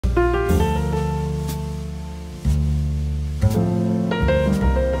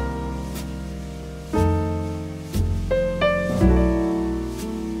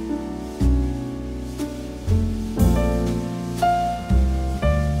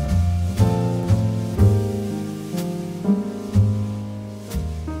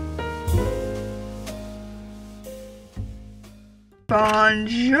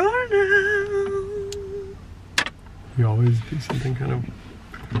Buongiorno. You always do something kind of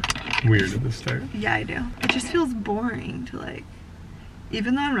weird at the start. Yeah, I do. It just feels boring to like,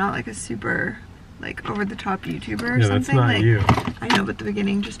 even though I'm not like a super like over the top YouTuber or yeah, something. That's not like, you. I know, but the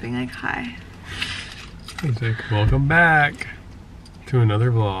beginning just being like, hi. It's like, welcome back to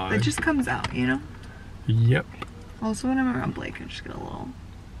another vlog. It just comes out, you know? Yep. Also when I'm around Blake, I just get a little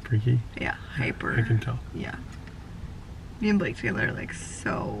Freaky? yeah, hyper. I can tell. Yeah. Me and Blake together are like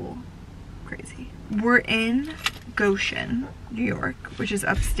so crazy. We're in Goshen, New York, which is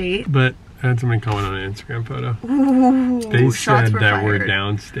upstate. But I had somebody comment on an Instagram photo. Ooh, They shots said were that fired. we're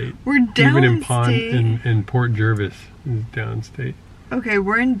downstate. We're downstate. Even in Port Jervis is downstate. Okay,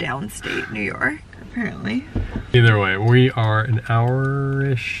 we're in downstate New York, apparently. Either way, we are an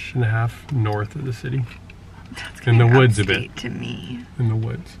hour-ish and a half north of the city. That's In the kinda woods a bit. upstate to me, In the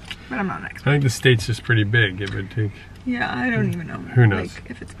woods. but I'm not an I expert. think the state's just pretty big. It would take... Yeah, I don't even know. Who knows? Like,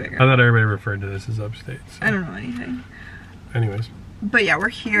 if it's bigger. I thought everybody referred to this as upstate. So. I don't know anything. Anyways. But yeah, we're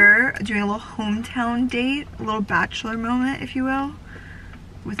here doing a little hometown date, a little bachelor moment, if you will,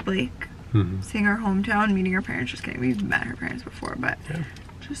 with Blake. Seeing our hometown, meeting her parents. Just kidding, we've met her parents before, but Yeah.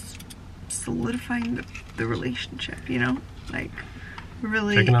 just solidifying the relationship, you know? Like,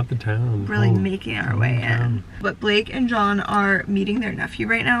 really Checking out the town. really making our way in. Hometown. But Blake and John are meeting their nephew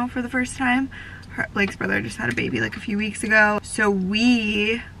right now for the first time. Blake's brother just had a baby like a few weeks ago, so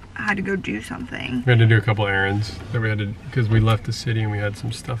we had to go do something. We had to do a couple errands that we had to, because we left the city and we had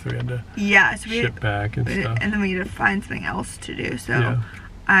some stuff that we had to Yeah, so ship back and stuff. and then we had to find something else to do. So Yeah.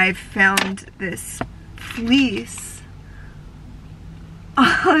 I found this fleece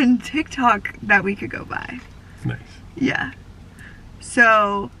on TikTok that we could go buy. Nice. Yeah.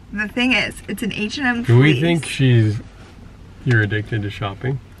 So the thing is, it's an H&M fleece. Do we think you're addicted to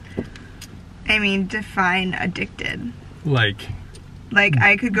shopping? I mean, define addicted. Like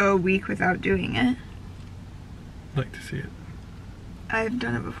I could go a week without doing it. like to see it. I've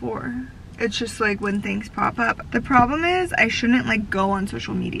done it before. It's just like when things pop up. The problem is I shouldn't like go on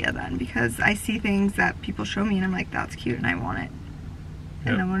social media then, because I see things that people show me and I'm like, that's cute and I want it.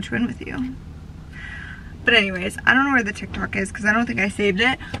 And Yeah. I want to twin with you. But anyways, I don't know where the TikTok is because I don't think I saved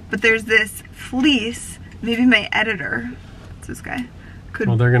it. But there's this fleece. Maybe my editor, it's this guy,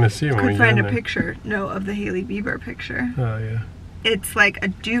 Well, they're gonna see it when we could get find in a there. picture. No, of the Hailey Bieber picture. Oh yeah. It's like a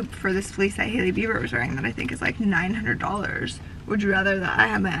dupe for this fleece that Hailey Bieber was wearing that I think is like $900. Would you rather that I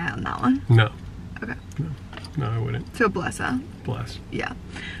have my eye on that one? No. Okay. No, I wouldn't. So bless her. Bless. Yeah.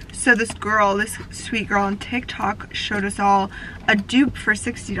 So this girl, this sweet girl on TikTok showed us all a dupe for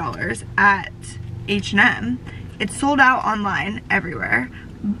 $60 at H&M. It's sold out online everywhere.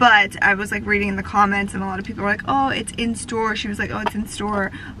 But I was like reading in the comments and a lot of people were like, oh, it's in store. She was like, oh, it's in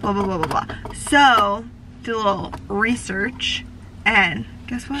store, blah, blah, blah, blah, blah. So, did a little research and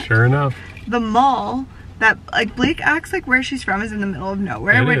guess what? Sure enough. The mall that, like, Blake acts like where she's from is in the middle of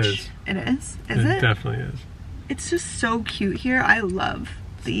nowhere, It which is. it is. Is it? Definitely is. It's just so cute here. I love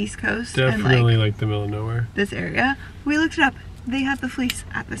the East Coast Definitely and like the middle of nowhere. this area. We looked it up. They have the fleece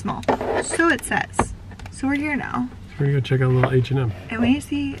at this mall. So it says. So we're here now. We're gonna go check out a little H&M. And we need to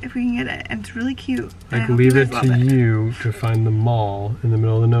see if we can get it. And it's really cute. And I Like hope leave you it guys to love it. you to find the mall in the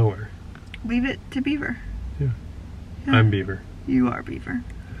middle of nowhere. Leave it to Beaver. Yeah. Yeah. I'm Beaver. You are Beaver.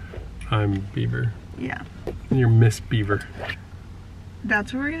 I'm Beaver. Yeah. You're Miss Beaver.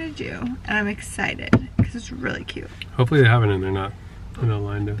 That's what we're gonna do. And I'm excited because it's really cute. Hopefully they have it and they're not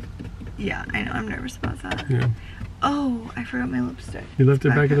lined up. Yeah, I know. I'm nervous about that. Yeah. Oh, I forgot my lipstick. You left it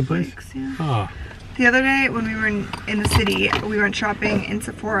back at the at place? Blake's, yeah. Ah. The other day when we were in the city, we went shopping in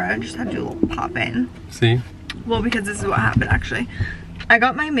Sephora and just had to do a little pop in. See? Well, because this is what happened actually. I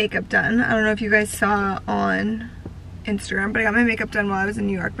got my makeup done. I don't know if you guys saw on Instagram, but I got my makeup done while I was in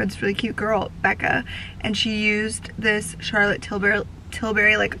New York by this really cute girl, Becca, and she used this Charlotte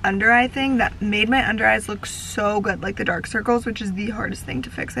Tilbury like under eye thing that made my under eyes look so good, like the dark circles, which is the hardest thing to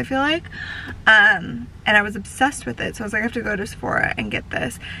fix, I feel like. And I was obsessed with it, so I was like, I have to go to Sephora and get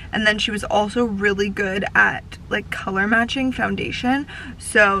this. And then she was also really good at like color matching foundation,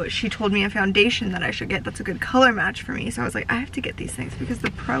 so she told me a foundation that I should get that's a good color match for me. So I was like, I have to get these things because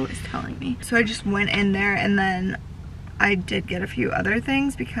the pro is telling me. So I just went in there and then I did get a few other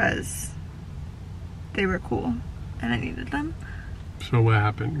things because they were cool and I needed them. So what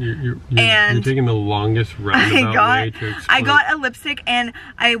happened? You're taking the longest roundabout way to explain. I got a lipstick and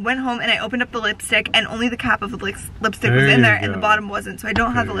I went home and I opened up the lipstick and only the cap of the lipstick There was in you there and the go. bottom wasn't. So I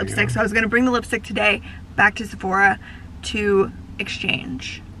don't have the There you lipstick. go. So I was going to bring the lipstick today back to Sephora to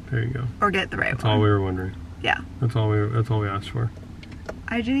exchange There you go. or get the right That's one. all we were wondering. Yeah. That's all we asked for.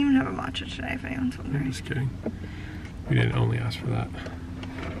 I didn't even have a matcha today if anyone's I'm wondering. just kidding. We didn't only ask for that.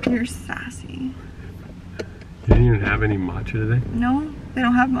 You're sassy. You didn't even have any matcha today? No, they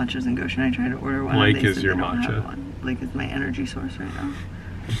don't have matchas in Goshen. I tried to order one. Blake is your matcha. Blake is my energy source right now.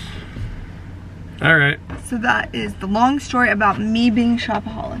 All right. So that is the long story about me being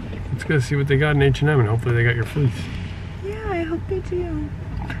shopaholic. Let's go see what they got in H&M and hopefully they got your fleece. Yeah, I hope they do.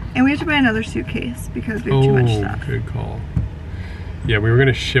 And we have to buy another suitcase because we have too much stuff. Good call. Yeah, we were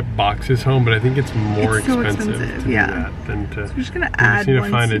gonna ship boxes home, but I think it's more expensive to do that than to. So we're just gonna add one. We just need to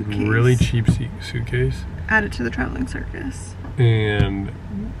find a really cheap suitcase. Add it to the traveling circus. And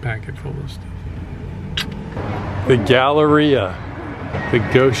pack it full of stuff. The Galleria. The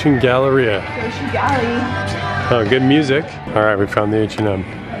Goshen Galleria. Goshen Galley. Oh, good music. All right, we found the H&M.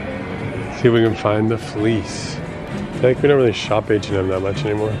 See if we can find the fleece. I feel like we don't really shop H&M that much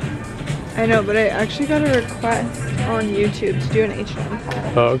anymore. I know, but I actually got a request on YouTube to do an H&M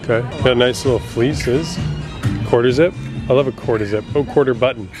haul. Oh, okay. Got nice little fleeces. Quarter zip. I love a quarter zip. Oh, quarter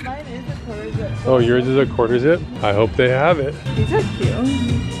button. Mine is a quarter zip. Oh, yours is a quarter zip? I hope they have it. These are cute.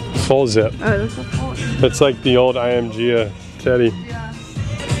 Full zip. Oh, that's a full. It's like the old IMG teddy. Yeah.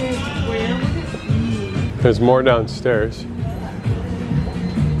 Where would it be? There's more downstairs.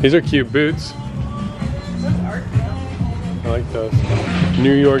 These are cute boots. Those are cute. I like those.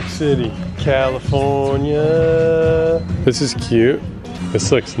 New York City, California. This is cute.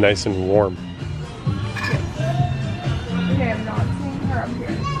 This looks nice and warm. Okay, I'm not seeing her up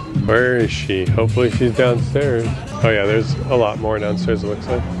here. Where is she? Hopefully she's downstairs. Oh yeah, there's a lot more downstairs it looks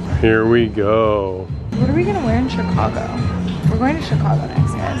like. Here we go. What are we gonna wear in Chicago? We're going to Chicago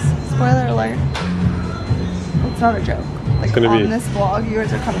next, guys. Spoiler alert. It's not a joke. Like on this vlog, you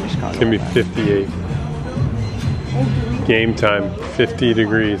guys are coming to Chicago. It's gonna be 58. Game time, 50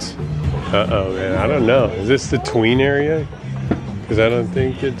 degrees. Uh-oh, man, I don't know. Is this the tween area? Because I don't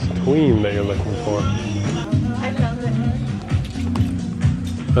think it's tween that you're looking for. I found it.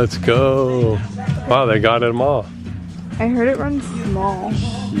 Let's go. Wow, they got them all. I heard it runs small.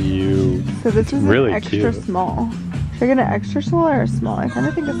 Cute. So this is really an extra cute. small. Should I get an extra small or a small? I kind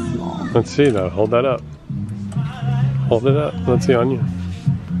of think it's small. Let's see though, hold that up. Hold it up, let's see on you.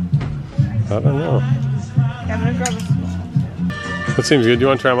 I don't know. Yeah, I'm gonna grab a small. That seems good. Do you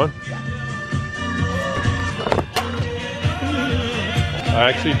want to try them on? I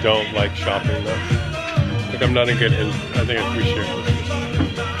actually don't like shopping though. Like I'm not a good I think we should.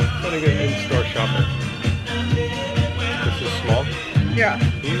 Not a good in-store shopper. This is small? Yeah.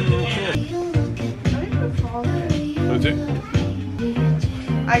 Cool. I think the small is good. That's it?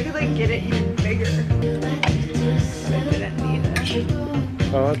 I could like get it even bigger. But I didn't need it.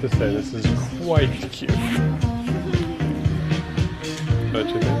 I'll have to say this is quite cute. What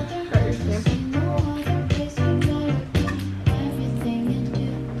you think? Got your stamp.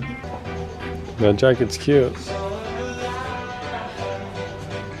 That jacket's cute.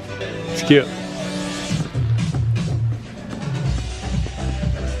 It's cute.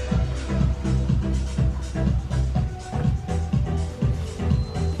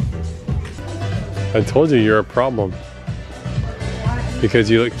 I told you you're a problem. Because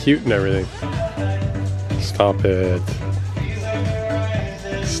you look cute and everything. Stop it.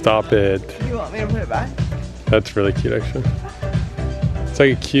 Stop it. You want me to put it back? That's really cute actually. It's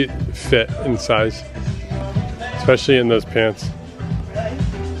like a cute fit and size. Especially in those pants. Really?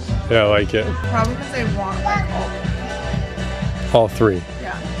 Yeah, I like it. Probably because I want like All three.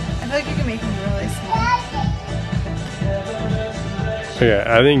 Yeah. I feel like you can make them really small. Okay,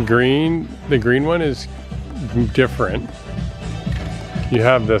 I think the green one is different. You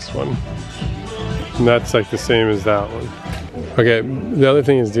have this one. And that's like the same as that one. Okay, the other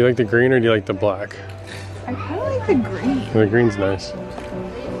thing is, do you like the green or do you like the black? I kind of like the green. The green's nice.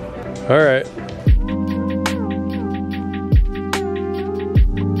 All right.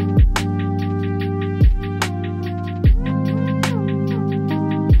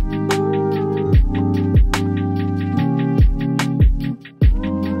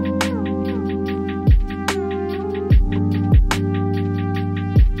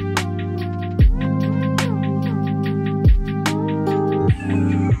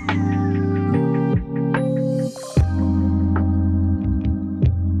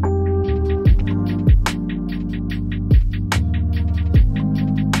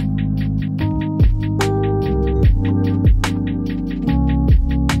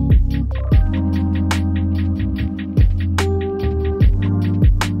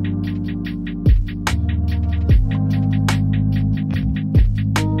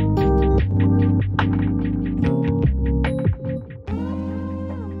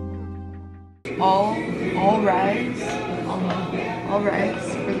 All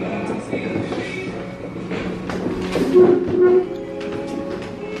rise for the princess. You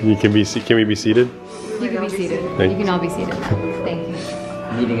can be. Can we be seated? You can be seated. You can all be seated. Thank you.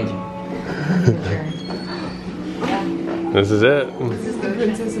 Meeting adjourned. This is it. This is the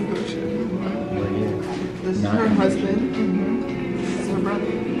princess of Ocean. This is her husband. This is her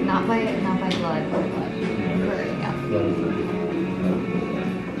brother. Not by blood, but yeah.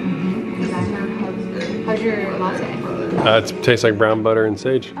 This is her husband. How's your latte? It tastes like brown butter and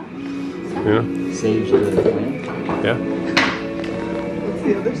sage. Oh. Yeah. Sage the plant. Yeah. What's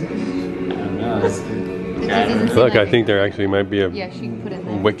the other side? I don't know. Look, I think there actually might be a Yeah, she can put it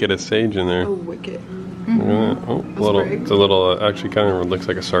there. wicket of sage in there. Oh, wicked. Oh, little. It's a little. Actually, kind of looks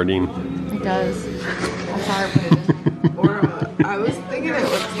like a sardine. It does. I saw her put it in. Or I was thinking it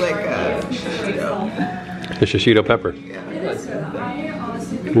looks like a shishito. The shishito pepper.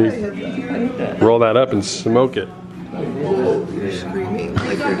 Roll that up and smoke it. You're screaming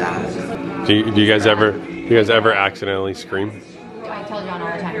like your dad. Do you guys ever accidentally scream? I tell John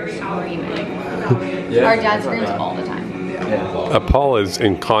all the time, you're screaming. Yeah. Our dad screams all the time. Yeah. Paul is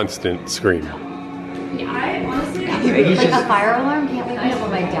in constant scream. Like a fire alarm can't wake me up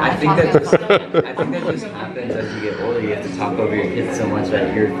when my dad I think talking that on the phone. I think that just happens as you get older. You have to talk over your kids so much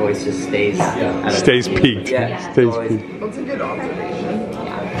that your voice just stays Stays peaked. Yeah. Stays peaked. That's a good observation.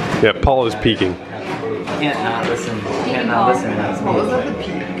 Yeah, Paul is peaking. Can't not listen. Can't not listen. That's What was at the me.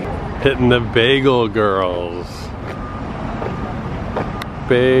 peak? Hitting the bagel girls.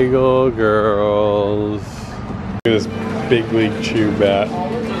 Bagel girls. Look at this big league chew bat.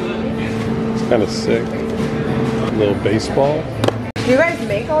 It's kind of sick. A little baseball. Do you guys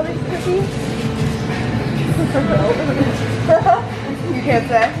make all these cookies? You can't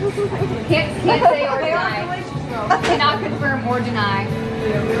say? Can't say or deny. Cannot confirm or deny.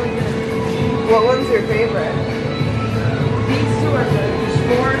 What one's your favorite? These two are good.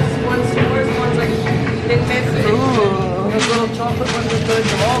 One's s'mores, one's like mint mix. Ooh. Those little chocolate ones are good.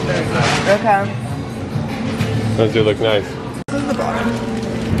 They're all good. Okay. Those do look nice. This is the bottom.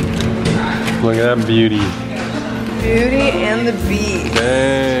 Look at that beauty. Beauty and the Beast.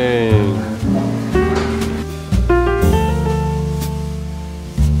 Dang.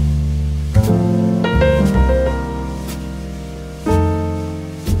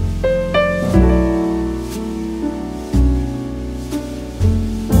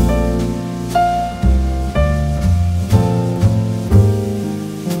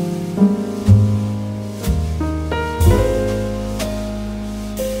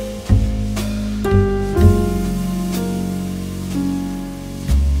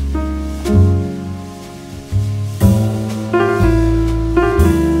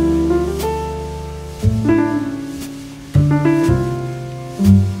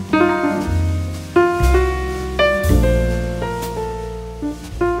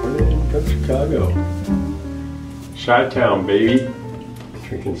 Chicago. Chi Town, baby.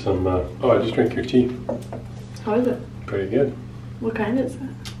 Drinking some, oh, I just drank your tea. How is it? Pretty good. What kind is it?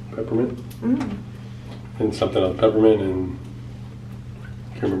 Peppermint. Mm. And something else, peppermint and,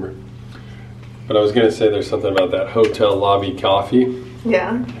 can't remember. But I was gonna say there's something about that hotel lobby coffee.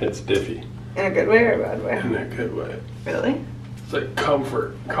 Yeah. It's diffy. In a good way or a bad way? In a good way. Really? It's like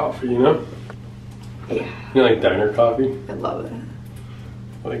comfort coffee, you know? Yeah. You know, like diner coffee? I love it.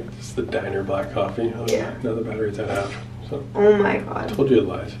 Like just the diner black coffee. Yeah. None of the batteries I have. So Oh my god. I told you it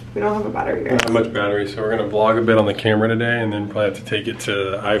lies. We don't have a battery I here. don't have much battery, so we're gonna vlog a bit on the camera today and then probably have to take it to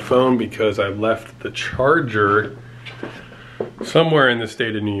the iPhone because I left the charger somewhere in the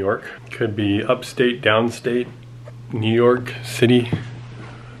state of New York. Could be upstate, downstate, New York City.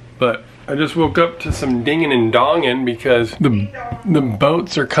 But I just woke up to some dinging and donging because the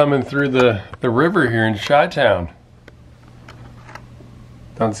boats are coming through the river here in Chi Town.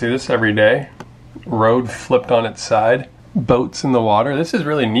 Don't see this every day. Road flipped on its side. Boats in the water. This is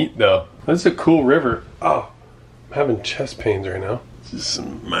really neat though. This is a cool river. Oh, I'm having chest pains right now. This is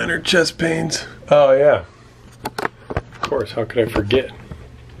some minor chest pains. Oh yeah. Of course, how could I forget?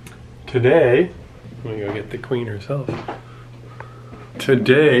 Today, I'm gonna go get the queen herself.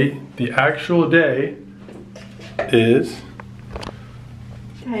 Today, the actual day, is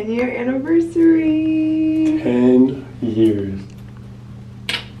 10-year anniversary. 10 years.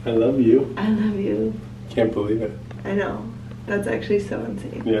 I love you. I love you. Can't believe it. I know. That's actually so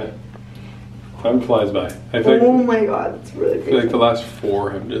insane. Yeah. Time flies by. I feel Oh like, my god, that's really I feel like crazy. the last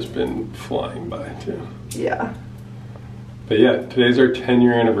 4 have just been flying by too. Yeah. But yeah, today's our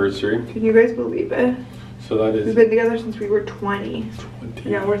 10-year anniversary. Can you guys believe it? So that We've is been together since we were 20. 20.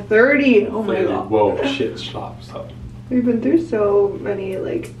 Now we're 30. Oh my 30. god. Whoa, shit, stop. We've been through so many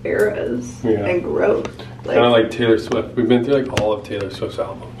like eras Yeah. and growth. Kind of like Taylor Swift. We've been through like all of Taylor Swift's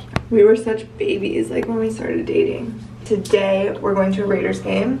albums. We were such babies like when we started dating. Today we're going to a Raiders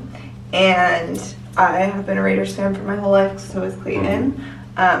game, and I have been a Raiders fan for my whole life, so is Clayton.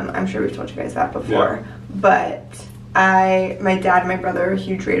 I'm sure we've told you guys that before, but my dad and my brother are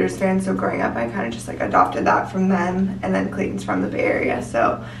huge Raiders fans, so growing up I kind of just like adopted that from them, and then Clayton's from the Bay Area,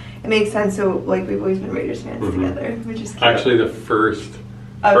 so it makes sense. So like we've always been Raiders fans together, which is cute. Actually, the first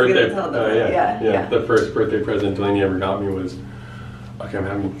birthday, the first birthday present Delaney ever got me was, okay, I'm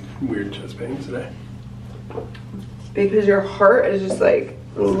having weird chest pains today. Because your heart is just like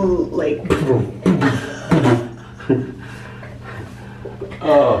oh,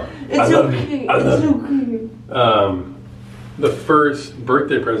 it's okay. It's okay. The first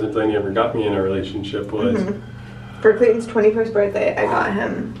birthday present Delaney ever got me in a relationship was for Clayton's 21st birthday. I got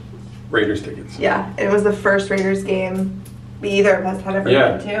him Raiders tickets. Yeah, and it was the first Raiders game either of us had ever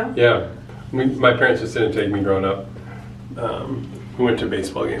been to. Yeah, my parents just didn't take me growing up. We went to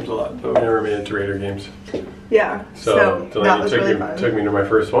baseball games a lot, but we never made it to Raider games. Yeah, so that Delaney was really fun. Took me to my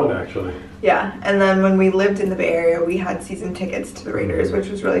first one, actually. Yeah, and then when we lived in the Bay Area, we had season tickets to the Raiders, which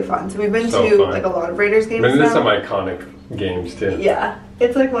was really fun. So we've been to like a lot of Raiders games now. There's some iconic games too. Yeah,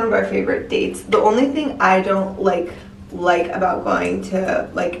 it's like one of our favorite dates. The only thing I don't like about going to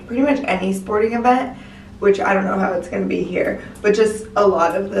like pretty much any sporting event, which I don't know how it's going to be here, but just a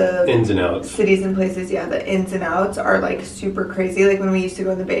lot of the ins and outs, cities and places, the ins and outs are like super crazy. Like when we used to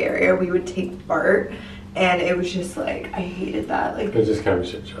go in the Bay Area, we would take BART, and it was just like, I hated that. Like, it was just kind of a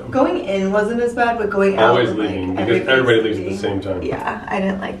shit show. Going in wasn't as bad, but going out, always leaving, like, because everybody leaves at the same time. Yeah, I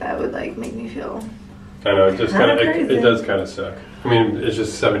didn't like that. It would like make me feel. I know, it just kind of it does kind of suck. I mean, it's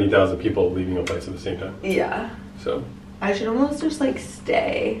just 70,000 people leaving a place at the same time. Yeah. So I should almost just like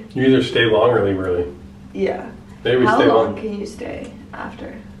stay. You either stay long or leave early. Yeah. Maybe we How stay long long. can you stay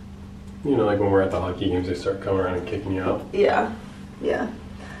after? You know, like when we're at the hockey games, they start coming around and kicking you out. Yeah. Yeah.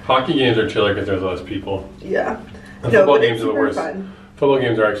 Hockey games are chiller because there's less people. Yeah. And football games are the worst. Fun. Football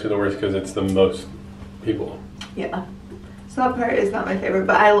games are actually the worst because it's the most people. Yeah. So that part is not my favorite,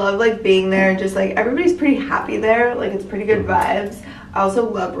 but I love like being there. Just like everybody's pretty happy there. Like it's pretty good vibes. I also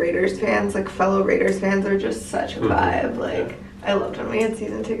love Raiders fans. Like fellow Raiders fans are just such a vibe. Like I loved when we had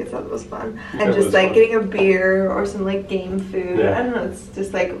season tickets. That was fun. And just like getting a beer or some like game food. Yeah. I don't know. It's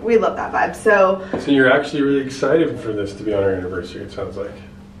just like we love that vibe. So you're actually really excited for this to be on our anniversary. It sounds like.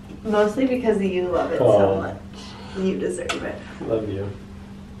 Mostly because you love it so much. You deserve it. Love you.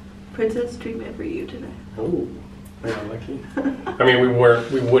 Princess treatment for you today. Oh, yeah, lucky. I mean, we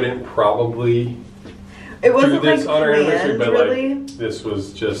wouldn't probably it wasn't do this like on our anniversary, but really. Like this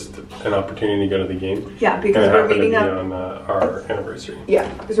was just an opportunity to go to the game. Yeah, because we're meeting up on our anniversary. Yeah,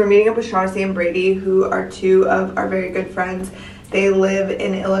 because we're meeting up with Shaughnessy and Brady, who are two of our very good friends. They live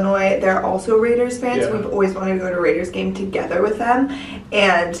in Illinois. They're also Raiders fans. Yeah. We've always wanted to go to a Raiders game together with them.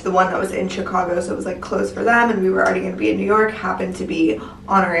 And the one that was in Chicago, so it was like close for them, and we were already going to be in New York, happened to be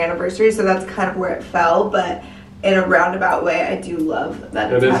on our anniversary. So that's kind of where it fell. But in a roundabout way, I do love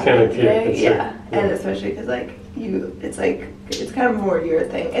that it's happening today. Yeah, and especially because like it's kind of more your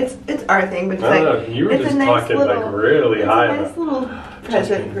thing. It's our thing, but it's I don't know. You were just nice talking little, like really high. It's a nice little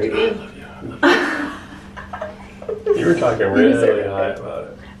present for you. You were talking really high about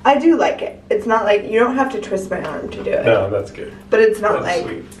it. I do like it. It's not like you don't have to twist my arm to do it. No, that's good. But it's not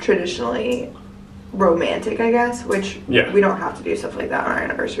like traditionally romantic, I guess, which we don't have to do stuff like that on our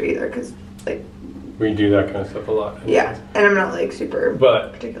anniversary either, because like we do that kind of stuff a lot. Anyways. Yeah, and I'm not like super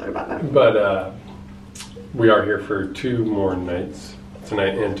particular about that. But we are here for 2 more nights,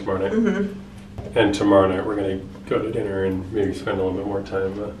 tonight and tomorrow night. And tomorrow night we're going to go to dinner and maybe spend a little bit more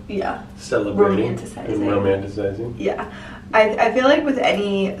time celebrating and romanticizing. Yeah. I feel like with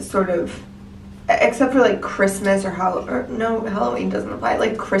any sort of, except for like Christmas or Halloween doesn't apply.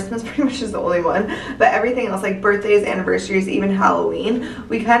 Like Christmas pretty much is the only one. But everything else, like birthdays, anniversaries, even Halloween,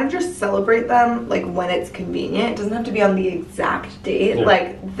 we kind of just celebrate them like when it's convenient. It doesn't have to be on the exact date. Yeah.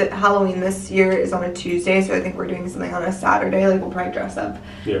 Like Halloween this year is on a Tuesday, so I think we're doing something on a Saturday. Like we'll probably dress up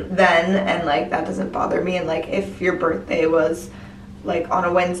then, and like that doesn't bother me. And like if your birthday was like on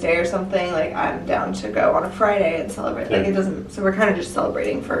a Wednesday or something, like I'm down to go on a Friday and celebrate. Like it doesn't, so we're kind of just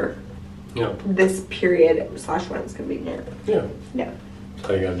celebrating for this period / when it's convenient. Yeah. That's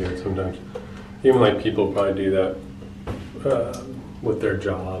how you gotta do it sometimes. Even like people probably do that with their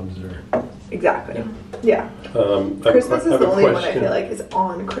jobs or. Exactly. Yeah. Christmas is the only one I feel like is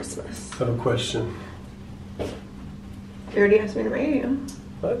on Christmas. I have a question. You already asked me to marry you.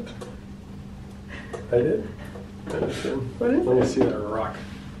 What? I did? I understand. What is it? Let me see that rock.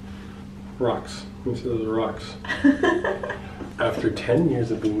 Rocks. Let me see those rocks. After 10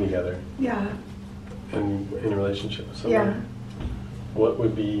 years of being together. Yeah. And in a relationship with someone. Yeah.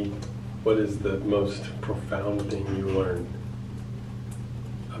 what is the most profound thing you learned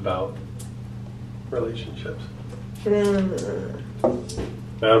about relationships? Not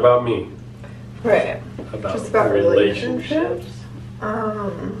about me. Right. About, Just about relationships.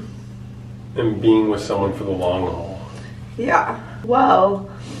 And being with someone for the long haul. Yeah. Well,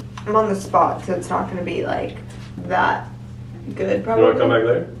 I'm on the spot, so it's not going to be like that good, probably. You want to come back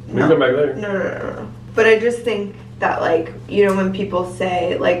later? We can come back later. No. But I just think that, like, you know, when people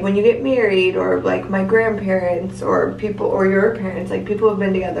say, like, when you get married, or like my grandparents or people or your parents, like, people have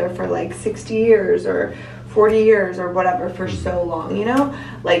been together for like 60 years or 40 years or whatever for so long, you know?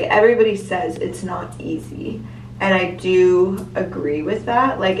 Like, everybody says it's not easy. And I do agree with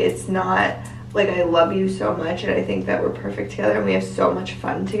that. Like, it's not, like, I love you so much and I think that we're perfect together and we have so much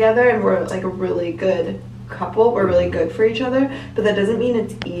fun together and we're like a really good couple. We're really good for each other, but that doesn't mean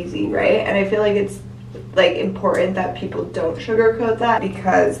it's easy, right? And I feel like it's like important that people don't sugarcoat that,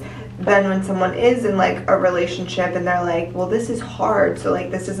 because then when someone is in like a relationship and they're like, well, this is hard, so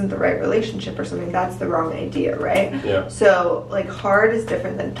like this isn't the right relationship or something, that's the wrong idea, right? Yeah. So like hard is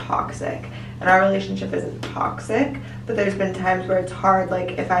different than toxic, and our relationship isn't toxic, but there's been times where it's hard,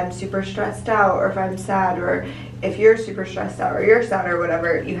 like if I'm super stressed out or if I'm sad, or if you're super stressed out or you're sad or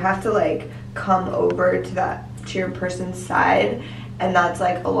whatever, you have to like come over to your person's side. And that's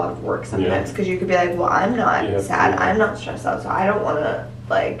like a lot of work sometimes, because you could be like, well, I'm not sad, I'm not stressed out, so I don't want to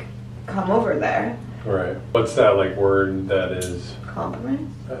like come over there. Right. What's that like word that is? Compromise?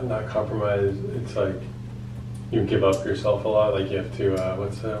 Not compromise. It's like you give up yourself a lot. Like you have to.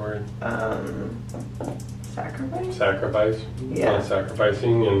 What's that word? Sacrifice. Sacrifice. Yeah.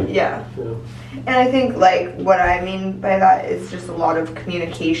 Sacrificing and. Yeah. And I think like what I mean by that is just a lot of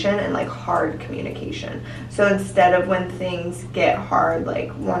communication and like hard communication. So instead of when things get hard,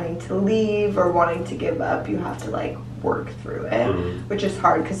 like wanting to leave or wanting to give up, you have to like work through it, which is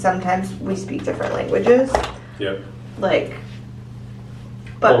hard because sometimes we speak different languages. Yep. Like,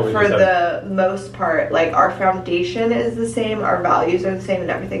 but for the most part, like our foundation is the same, our values are the same,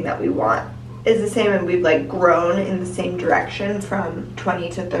 and everything that we want is the same, and we've like grown in the same direction from 20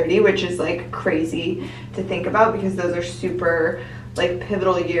 to 30, which is like crazy to think about, because those are super like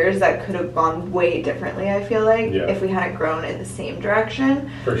pivotal years that could have gone way differently, I feel like, if we hadn't grown in the same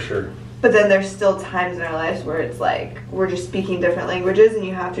direction. For sure. But then there's still times in our lives where it's like we're just speaking different languages, and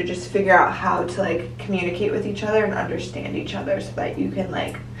you have to just figure out how to like communicate with each other and understand each other so that you can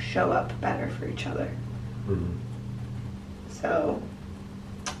like show up better for each other. So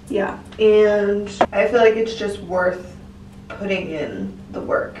yeah, and I feel like it's just worth putting in the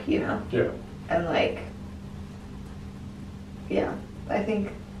work, you know? Yeah. And like, yeah, I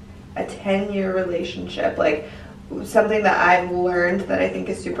think a 10-year relationship, like something that I've learned that I think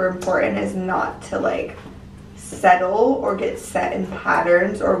is super important is not to like settle or get set in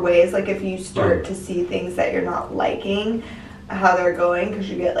patterns or ways. Like if you start to see things that you're not liking how they're going because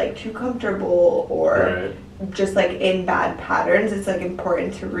you get like too comfortable or just like in bad patterns, it's like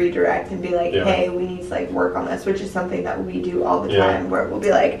important to redirect and be like, hey, we need to like work on this, which is something that we do all the time, where we'll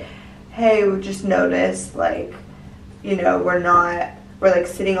be like, hey, we just noticed, like, you know, we're like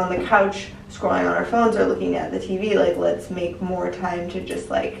sitting on the couch scrolling on our phones or looking at the TV, like let's make more time to just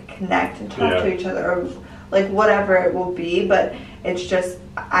like connect and talk to each other, or like whatever it will be. But it's just,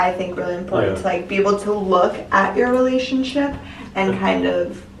 I think, really important to like be able to look at your relationship and kind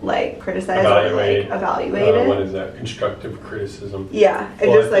of like criticize or like evaluate it. What is that? Constructive criticism. Yeah,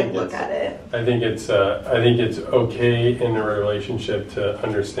 and just like look at it. I think it's okay in a relationship to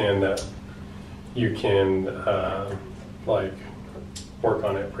understand that you can like work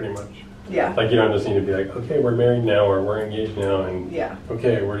on it pretty much. Yeah. Like you don't just need to be like, okay, we're married now or we're engaged now, and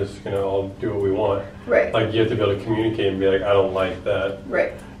okay, we're just gonna all do what we want. Right. Like you have to be able to communicate and be like, I don't like that.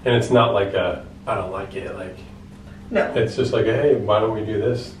 Right. And it's not like I don't like it, like. No. It's just like, hey, why don't we do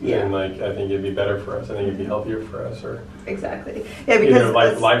this? Yeah. And like, I think it'd be better for us. I think it'd be healthier for us, or exactly. Yeah, because either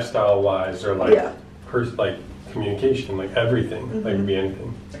like lifestyle wise or like like communication, like everything, like could be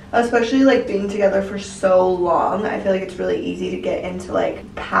anything. Especially like being together for so long, I feel like it's really easy to get into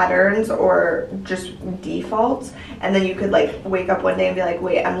like patterns or just defaults, and then you could like wake up one day and be like,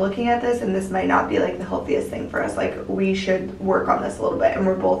 wait, I'm looking at this and this might not be like the healthiest thing for us, like we should work on this a little bit, and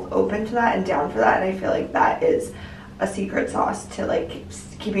we're both open to that and down for that. And I feel like that is a secret sauce to like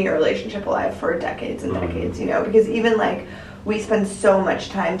keeping your relationship alive for decades and decades, you know, because even like we spend so much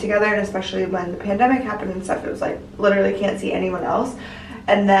time together, and especially when the pandemic happened and stuff, it was like literally can't see anyone else.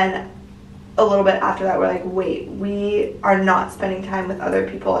 And then a little bit after that, we're like, wait, we are not spending time with other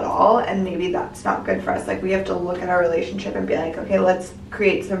people at all, and maybe that's not good for us. Like we have to look at our relationship and be like, okay, let's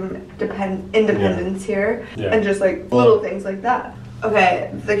create some independence here, and just like little things like that.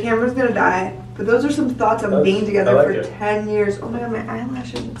 Okay, the camera's gonna die, but those are some thoughts on being together like for it. 10 years. Oh my god, my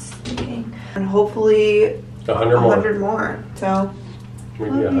eyelashes are sticking. And hopefully 100 more. So,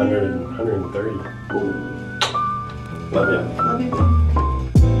 maybe 100, 130. Love ya. love you.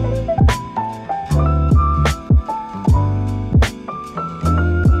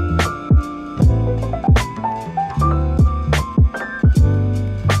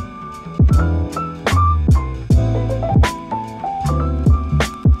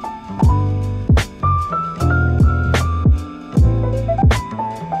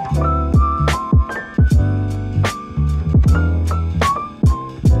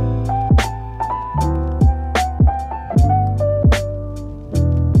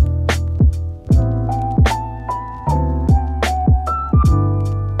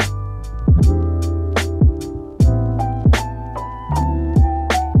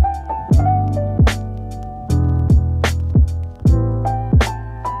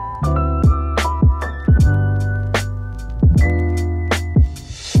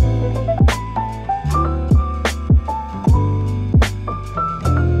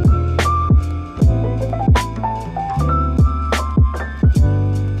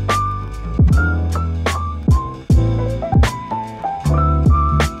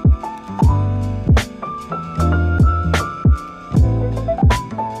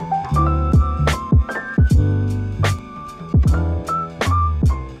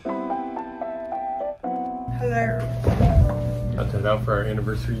 Out for our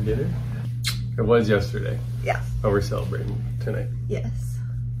anniversary dinner. It was yesterday, Yes. but we're celebrating tonight. Yes.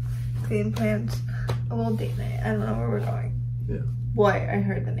 Clean planned a little date night. I don't know where we're going. Yeah. Boy, I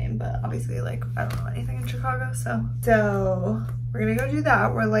heard the name, but obviously, like, I don't know anything in Chicago, so we're gonna go do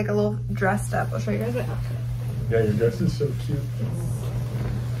that. We're like a little dressed up. I'll show you guys it. Yeah, your dress is so cute.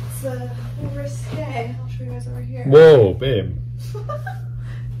 It's a little risque. I'll show you guys over here. Whoa, babe. Is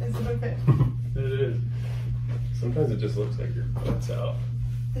it okay? It is. Sometimes it just looks like your butt's out.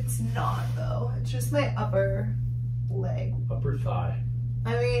 It's not though. It's just my upper leg. Upper thigh.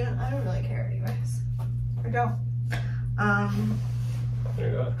 I mean, I don't really care anyways. I don't. There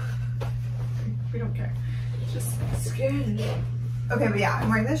you go. We don't care. It's just scared. Okay, but yeah, I'm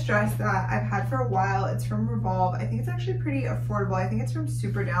wearing this dress that I've had for a while. It's from Revolve. I think it's actually pretty affordable. I think it's from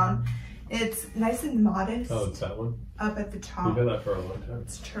Super Down. It's nice and modest. Oh, it's that one? Up at the top. You've had that for a long time.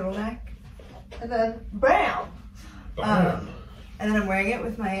 It's turtleneck. And then, bam! And then I'm wearing it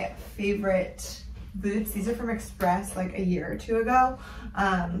with my favorite boots. These are from Express like a year or two ago.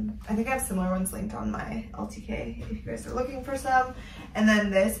 I think I have similar ones linked on my LTK if you guys are looking for some. And then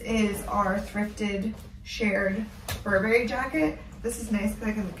this is our thrifted shared Burberry jacket. This is nice because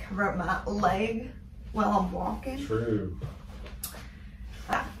I can cover up my leg while I'm walking. True.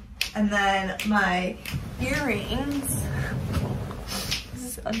 And then my earrings.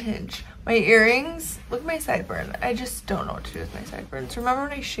 This is unhinged. My earrings, look at my sideburn. I just don't know what to do with my sideburns. Remember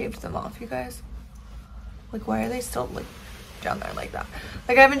when I shaved them off, you guys? Like, why are they still like down there like that?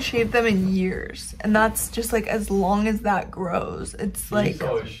 Like, I haven't shaved them in years. And that's just like as long as that grows. It's You like, used to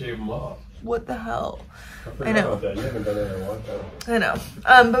always shave them off. what the hell? I know. About that. You haven't done it in a long time. I know.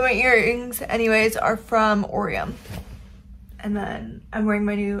 But my earrings, anyways, are from Orium. And then I'm wearing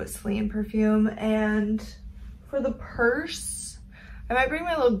my new Celine perfume. And for the purse, I might bring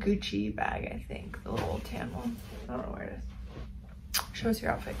my little Gucci bag, I think. The little tan one. I don't know where it is. Show us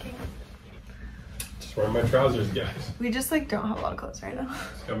your outfit, King. Just wearing my trousers, guys. We just like don't have a lot of clothes right now.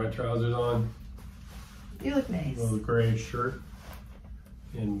 Just got my trousers on. You look nice. A little gray shirt.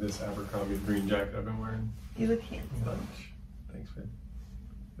 And this Abercrombie green jacket I've been wearing. You look handsome. Bunch. Thanks, babe.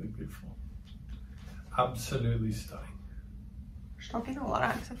 Really beautiful. Absolutely stunning. We're talking a lot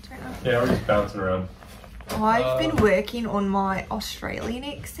of accents right now. Yeah, we're just bouncing around. I've been working on my Australian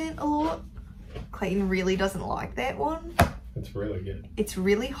accent a lot. Clayton really doesn't like that one. It's really good. It's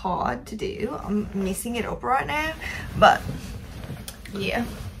really hard to do. I'm messing it up right now, but yeah.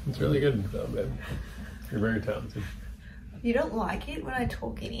 It's really good though, babe. You're very talented. You don't like it when I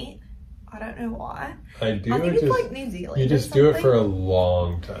talk in it? I don't know why. I do. I think it's like New Zealand. You just do it for a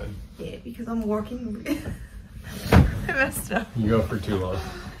long time. Yeah, because I'm working. I messed up. You go for too long.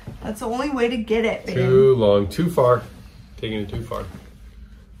 That's the only way to get it, babe. Too long, too far. Taking it too far.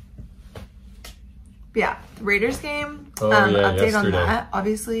 Yeah, the Raiders game. Oh, yeah, update yesterday. on that.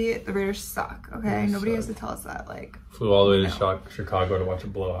 Obviously, the Raiders suck. Okay, nobody has to tell us that. Like, flew all the way to Chicago to watch a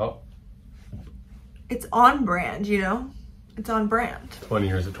blowout. it's on brand, you know. It's on brand. 20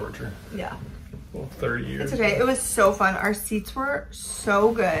 years of torture. Yeah. well, 30 years. It's okay. It was so fun. Our seats were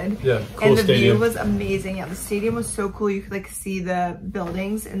so good. Yeah, cool and the stadium. view was amazing. Yeah, the stadium was so cool. You could like see the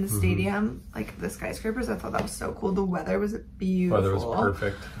buildings in the stadium, like the skyscrapers. I thought that was so cool. The weather was beautiful. Weather was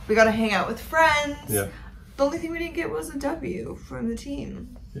perfect. We got to hang out with friends. Yeah. The only thing we didn't get was a W from the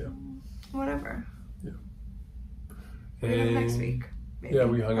team. Yeah. Whatever. Yeah. Maybe next week. Maybe. Yeah,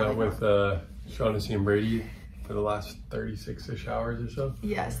 we hung out with Shaughnessy and Brady for the last 36-ish hours or so.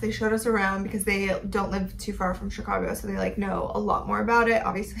 Yes, they showed us around because they don't live too far from Chicago, so they like know a lot more about it,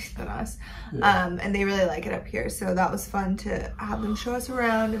 obviously, than us. Yeah. And they really like it up here, so that was fun to have them show us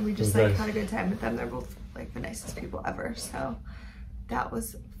around, and we just like had a good time with them. They're both like the nicest people ever, so that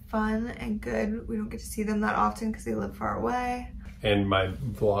was fun and good. We don't get to see them that often because they live far away. And my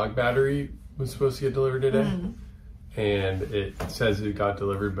vlog battery was supposed to get delivered today, and it says it got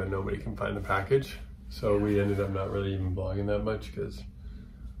delivered, but nobody can find the package. So we ended up not really even vlogging that much because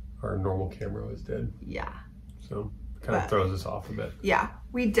our normal camera was dead. Yeah. So it kind of throws us off a bit. Yeah,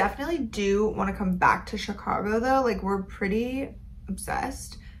 we definitely do want to come back to Chicago though. Like we're pretty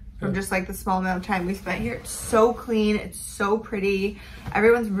obsessed from just like the small amount of time we spent here. It's so clean, it's so pretty.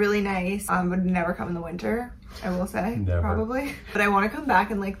 Everyone's really nice. Would never come in the winter, I will say, probably. But I want to come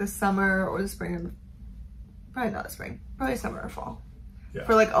back in like the summer or the spring. Probably not the spring, probably summer or fall. Yeah.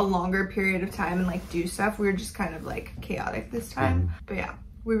 For like a longer period of time and like do stuff. We were just kind of like chaotic this time. But yeah,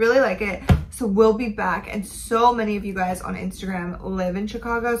 we really like it. So we'll be back, and so many of you guys on Instagram live in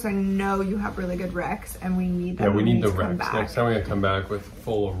Chicago, so I know you have really good recs, and we need them. Yeah, we need the recs. Next time we're gonna come back with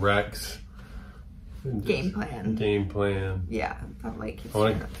full recs. Game plan. Game plan. Yeah, that like keeps I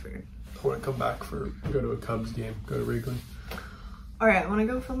wanna come back go to a Cubs game, go to Wrigley. All right, I wanna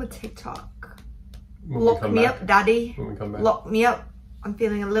go film a TikTok. When Lock me up, daddy. When we come back. Lock me up. I'm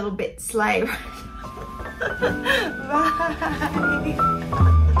feeling a little bit slow.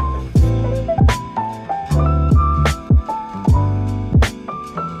 Bye.